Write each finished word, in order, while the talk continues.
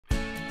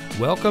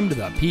Welcome to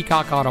the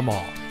Peacock Auto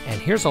Mall,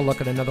 and here's a look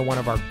at another one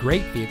of our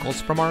great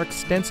vehicles from our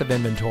extensive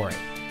inventory,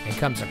 and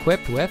comes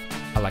equipped with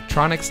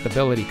electronic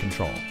stability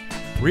control,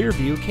 rear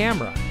view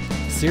camera,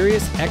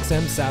 Sirius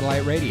XM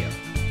satellite radio,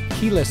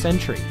 keyless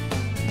entry,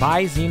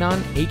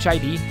 bi-xenon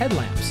HID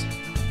headlamps,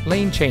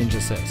 lane change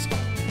assist,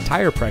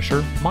 tire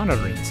pressure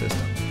monitoring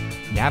system,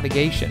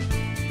 navigation,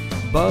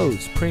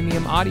 Bose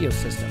premium audio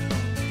system,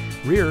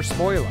 rear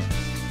spoiler,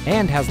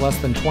 and has less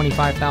than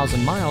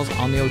 25,000 miles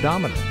on the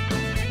odometer.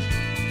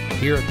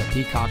 Here at the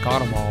Peacock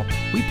Auto Mall,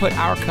 we put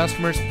our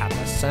customers at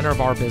the center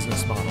of our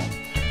business model.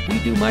 We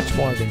do much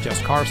more than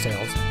just car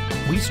sales.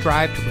 We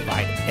strive to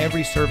provide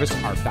every service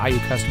our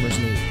valued customers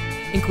need,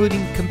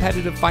 including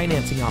competitive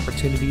financing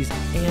opportunities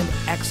and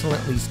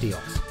excellent lease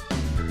deals.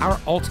 Our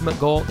ultimate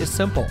goal is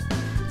simple: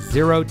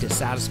 0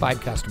 dissatisfied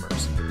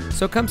customers.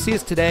 So come see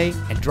us today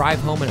and drive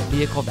home in a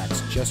vehicle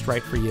that's just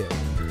right for you.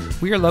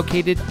 We are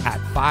located at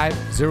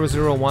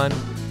 5001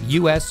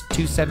 US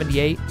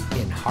 278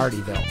 in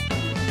Hardeeville.